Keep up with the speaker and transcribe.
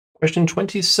Question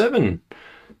 27.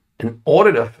 An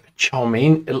audit of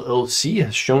Xiaomain LLC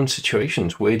has shown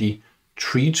situations where the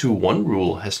 3-2-1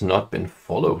 rule has not been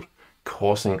followed,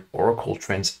 causing Oracle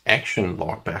transaction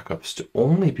log backups to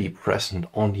only be present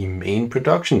on the main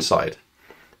production site.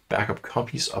 Backup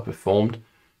copies are performed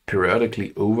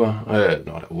periodically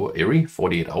not over every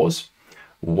 48 hours.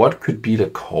 What could be the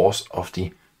cause of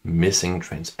the missing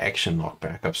transaction log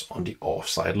backups on the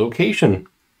offsite location?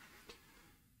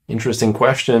 Interesting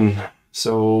question.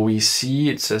 So we see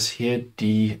it says here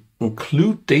the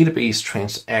include database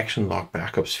transaction log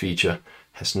backups feature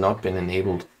has not been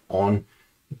enabled on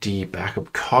the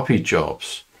backup copy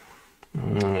jobs.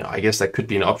 I guess that could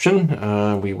be an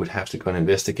option. We would have to go and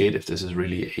investigate if this is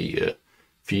really a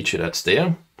feature that's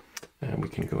there. We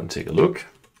can go and take a look.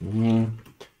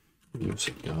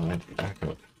 User guide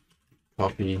backup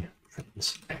copy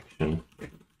transaction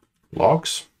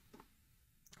logs.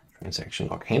 Transaction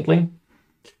log handling.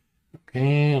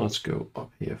 Okay, let's go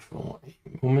up here for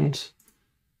a moment.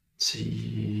 Let's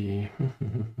see.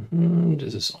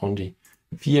 This is on the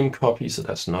VM copy, so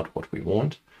that's not what we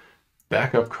want.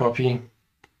 Backup copy.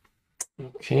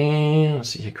 Okay, let's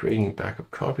see here, creating backup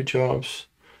copy jobs.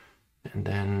 And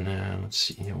then let's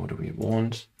see here, what do we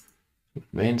want?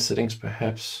 Advanced settings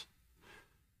perhaps.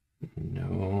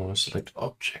 No, select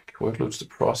object, workloads to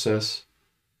process.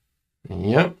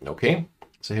 Yeah, okay.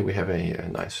 So here we have a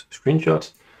nice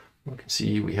screenshot. We can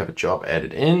see we have a job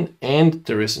added in, and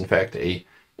there is in fact a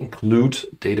include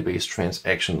database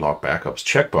transaction log backups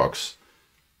checkbox.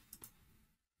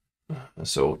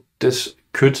 So this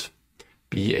could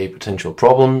be a potential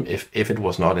problem if it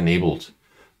was not enabled.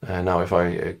 Now if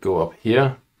I go up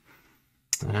here,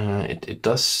 it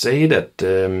does say that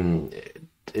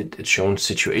it's shown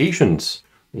situations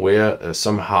where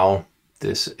somehow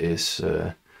this is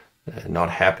not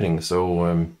happening.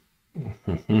 So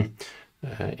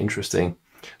interesting.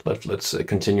 Let's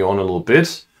continue on a little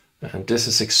bit. And this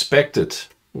is expected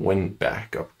when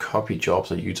backup copy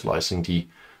jobs are utilizing the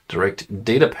direct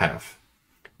data path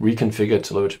reconfigured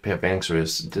to load pair van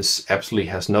accelerators. This absolutely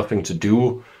has nothing to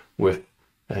do with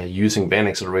using van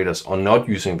accelerators or not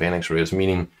using van accelerators,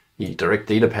 meaning the direct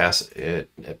data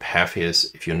path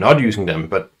is if you're not using them,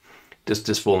 but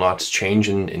this will not change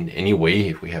in any way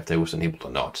if we have those enabled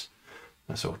or not.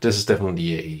 So this is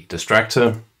definitely a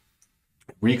distractor.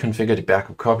 Reconfigure the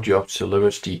backup copy job to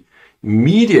leverage the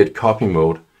immediate copy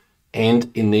mode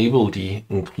and enable the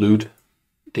include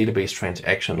database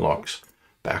transaction logs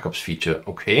backups feature.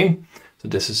 Okay, so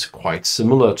this is quite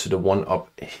similar to the one up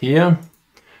here,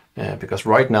 because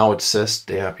right now it says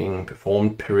they are being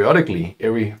performed periodically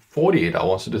every 48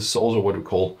 hours. So this is also what we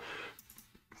call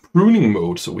pruning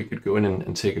mode. So we could go in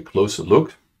and take a closer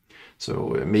look.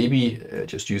 So maybe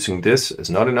just using this is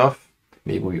not enough.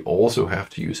 Maybe we also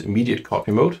have to use immediate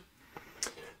copy mode.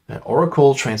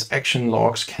 Oracle transaction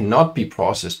logs cannot be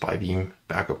processed by Veeam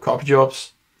backup copy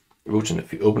jobs.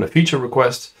 Open a feature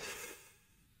request.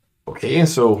 Okay,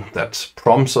 so that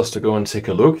prompts us to go and take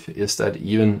a look. Is that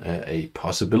even a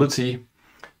possibility?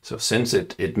 So since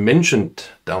it mentioned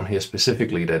down here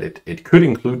specifically that it could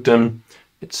include them,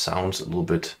 it sounds a little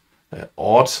bit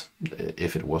odd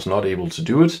if it was not able to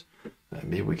do it.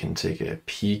 Maybe we can take a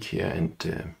peek here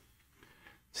and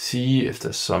see if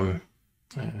there's some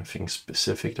thing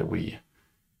specific that we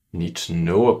need to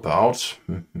know about.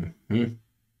 Let's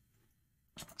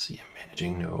see,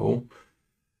 managing, no.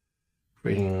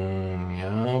 Creating,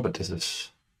 yeah, but this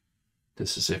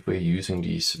is if we're using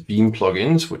these Veeam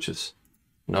plugins, which is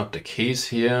not the case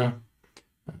here.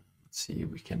 Let's see if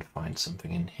we can find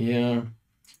something in here.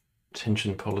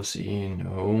 Retention policy,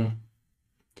 no.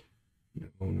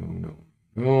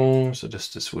 No. So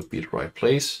this would be the right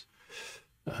place.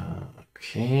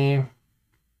 Okay.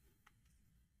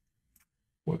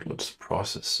 Workloads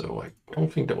process. So I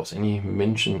don't think there was any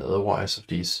mention otherwise of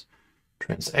these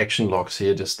transaction logs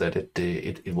here, just that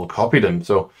it will copy them.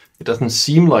 So it doesn't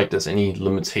seem like there's any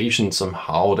limitation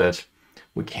somehow that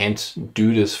we can't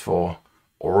do this for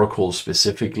Oracle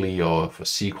specifically or for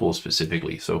SQL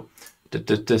specifically. So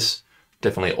this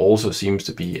definitely also seems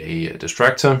to be a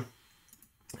distractor.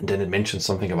 And then it mentions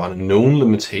something about a known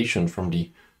limitation from the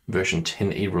version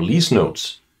 10.8 release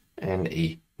notes, and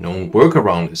a known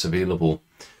workaround is available.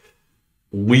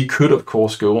 We could, of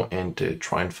course, go and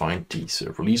try and find these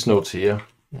release notes here.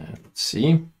 Let's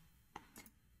see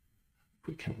if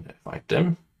we can find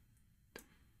them.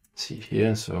 Let's see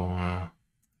here. So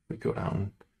we go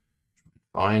down,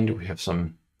 we have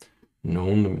some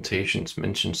known limitations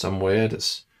mentioned somewhere.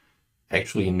 There's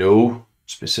actually no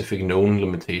specific known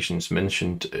limitations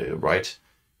mentioned right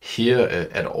here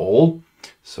at all.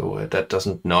 So that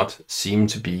doesn't not seem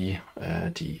to be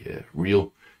the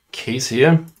real case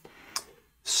here.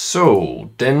 So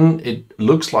then it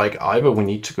looks like either we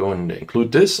need to go and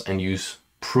include this and use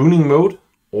pruning mode,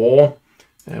 or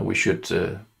we should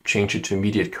change it to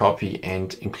immediate copy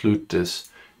and include this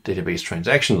database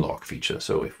transaction log feature.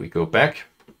 So if we go back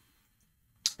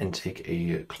and take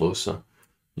a closer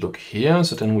look here,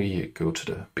 so then we go to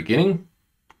the beginning.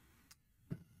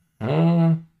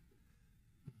 Let's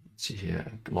see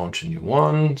here, launch a new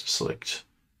one, select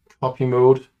copy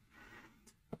mode.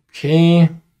 Okay,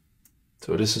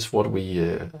 so this is what we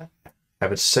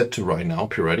have it set to right now,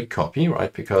 periodic copy,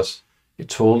 right? Because it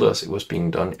told us it was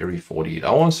being done every 48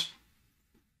 hours.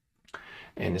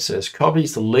 And it says copy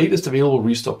is the latest available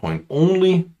restore point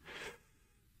only.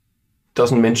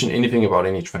 Doesn't mention anything about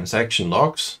any transaction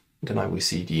logs. Then we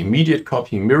see the immediate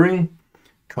copy mirroring.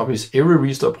 Copies every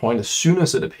restore point as soon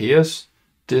as it appears.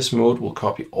 This mode will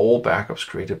copy all backups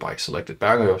created by selected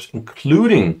backups,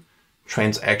 including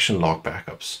transaction log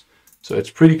backups. So it's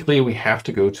pretty clear we have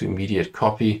to go to immediate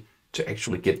copy to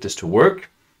actually get this to work.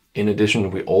 In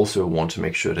addition, we also want to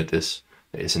make sure that this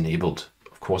is enabled.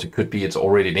 Of course, it could be it's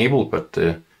already enabled, but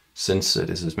since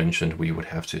this is mentioned, we would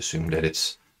have to assume that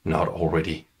it's not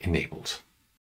already enabled.